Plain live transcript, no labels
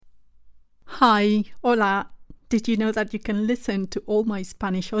Hi, hola. Did you know that you can listen to all my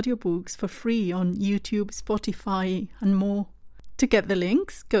Spanish audiobooks for free on YouTube, Spotify, and more? To get the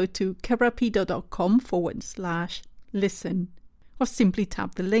links, go to querapido.com/listen or simply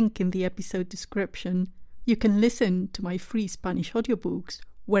tap the link in the episode description. You can listen to my free Spanish audiobooks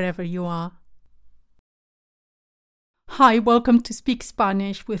wherever you are. Hi, welcome to Speak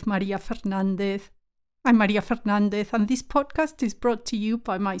Spanish with Maria Fernandez. I'm Maria Fernandez, and this podcast is brought to you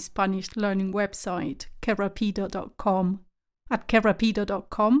by my Spanish learning website, querapido.com. At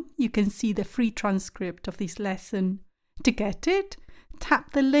querapido.com, you can see the free transcript of this lesson. To get it,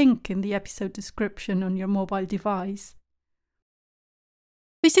 tap the link in the episode description on your mobile device.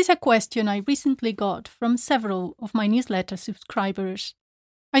 This is a question I recently got from several of my newsletter subscribers.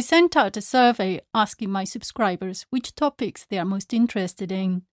 I sent out a survey asking my subscribers which topics they are most interested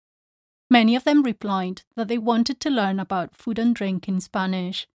in. Many of them replied that they wanted to learn about food and drink in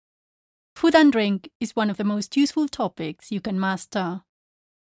Spanish. Food and drink is one of the most useful topics you can master.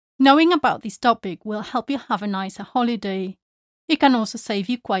 Knowing about this topic will help you have a nicer holiday. It can also save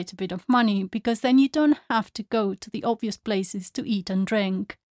you quite a bit of money because then you don't have to go to the obvious places to eat and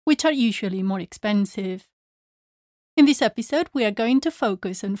drink, which are usually more expensive. In this episode, we are going to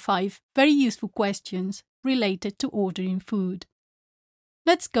focus on 5 very useful questions related to ordering food.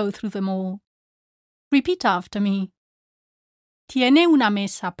 Let's go through them all. Repeat after me. ¿Tiene una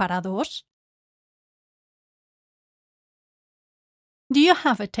mesa para dos? Do you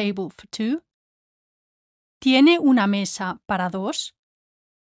have a table for 2? ¿Tiene una mesa para dos?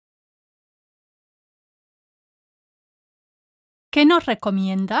 ¿Qué nos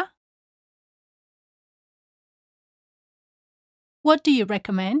recomienda? What do you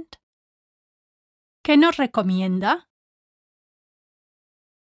recommend? ¿Qué nos recomienda?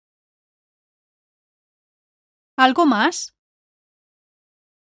 ¿Algo más?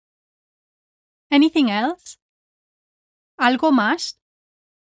 Anything else? ¿Algo más?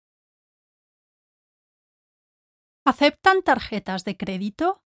 ¿Aceptan tarjetas de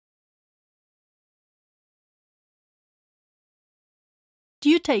crédito? Do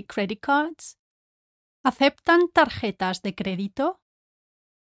you take credit cards? ¿Aceptan tarjetas de crédito?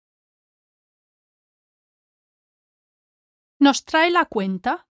 ¿Nos trae la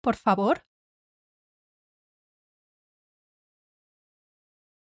cuenta, por favor?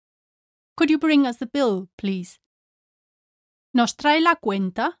 Could you bring us the bill, please? ¿Nos trae la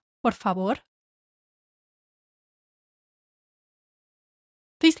cuenta, por favor?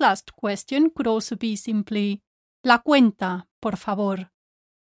 This last question could also be simply, la cuenta, por favor.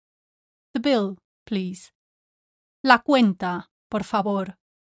 The bill, please. La cuenta, por favor.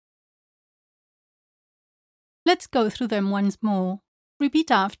 Let's go through them once more.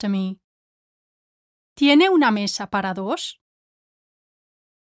 Repeat after me. ¿Tiene una mesa para dos?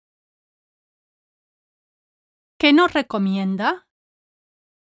 ¿Qué nos recomienda?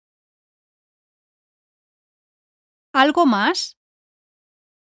 ¿Algo más?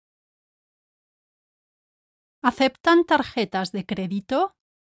 ¿Aceptan tarjetas de crédito?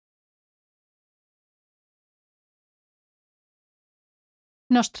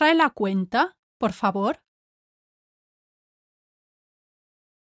 ¿Nos trae la cuenta, por favor?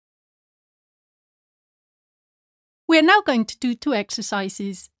 We are now going to do 2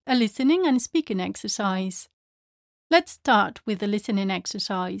 exercises, a listening and speaking exercise. Let's start with the listening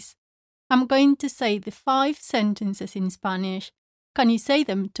exercise. I'm going to say the 5 sentences in Spanish. Can you say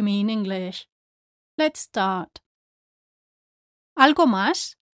them to me in English? Let's start. ¿Algo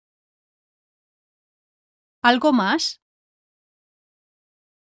más? ¿Algo más?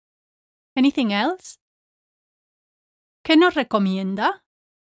 Anything else? ¿Qué nos recomienda?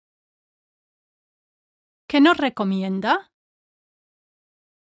 ¿Qué nos recomienda?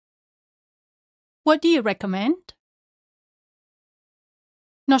 What do you recommend?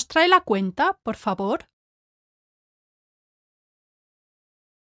 ¿Nos trae la cuenta, por favor?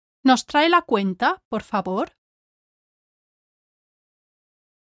 ¿Nos trae la cuenta, por favor?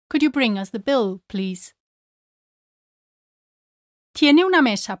 Could you bring us the bill, please? ¿Tiene una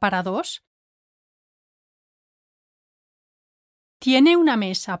mesa para dos? ¿Tiene una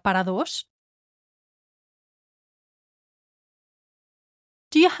mesa para dos?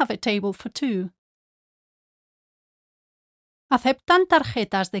 Do you have a table for 2? ¿Aceptan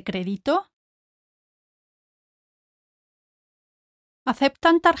tarjetas de crédito?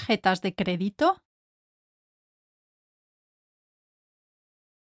 ¿Aceptan tarjetas de crédito?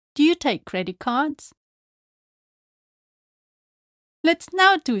 Do you take credit cards? Let's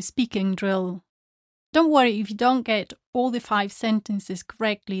now do a speaking drill. Don't worry if you don't get all the 5 sentences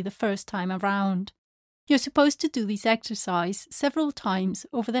correctly the first time around. You're supposed to do this exercise several times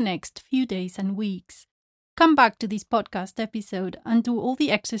over the next few days and weeks. Come back to this podcast episode and do all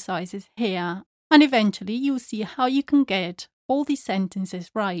the exercises here, and eventually you'll see how you can get all these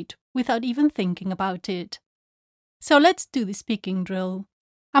sentences right without even thinking about it. So let's do the speaking drill.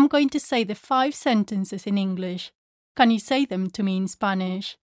 I'm going to say the 5 sentences in English. Can you say them to me in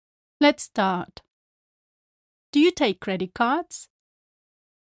Spanish? Let's start. Do you take credit cards?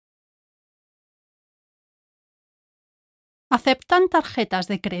 ¿Aceptan tarjetas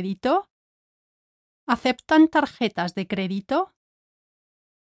de crédito? ¿Aceptan tarjetas de crédito?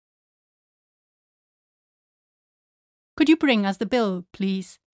 Could you bring us the bill,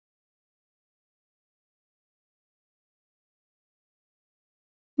 please?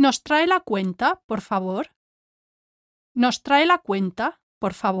 ¿Nos trae la cuenta, por favor? ¿Nos trae la cuenta,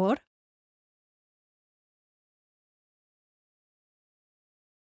 por favor?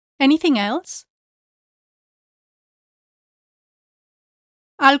 Anything else?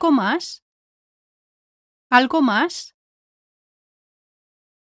 ¿Algo más? ¿Algo más?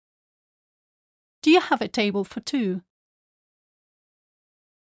 Do you have a table for 2?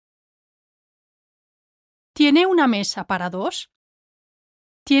 ¿Tiene una mesa para 2?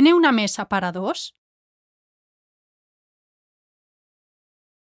 ¿Tiene una mesa para 2?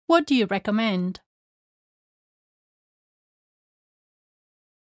 What do you recommend?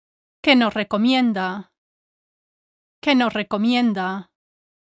 ¿Qué nos recomienda? ¿Qué nos recomienda?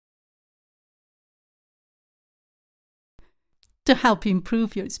 To help you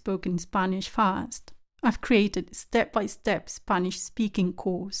improve your spoken Spanish fast, I've created a step-by-step Spanish speaking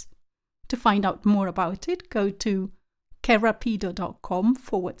course. To find out more about it, go to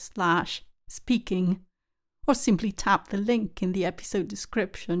querapido.com/speaking or simply tap the link in the episode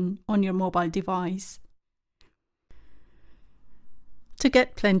description on your mobile device. To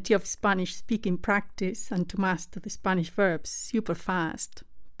get plenty of Spanish speaking practice and to master the Spanish verbs super fast,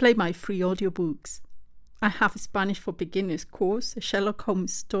 play my free audiobooks. I have a Spanish for Beginners course, a Sherlock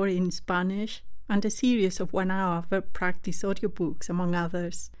Holmes story in Spanish, and a series of 1-hour verb practice audiobooks, among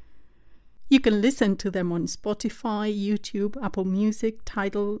others. You can listen to them on Spotify, YouTube, Apple Music,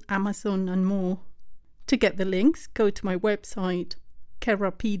 Tidal, Amazon, and more. To get the links, go to my website,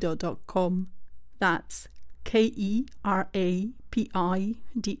 querapido.com. That's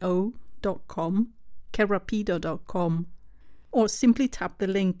querapido.com, querapido.com. Or simply tap the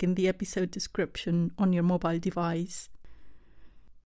link in the episode description on your mobile device.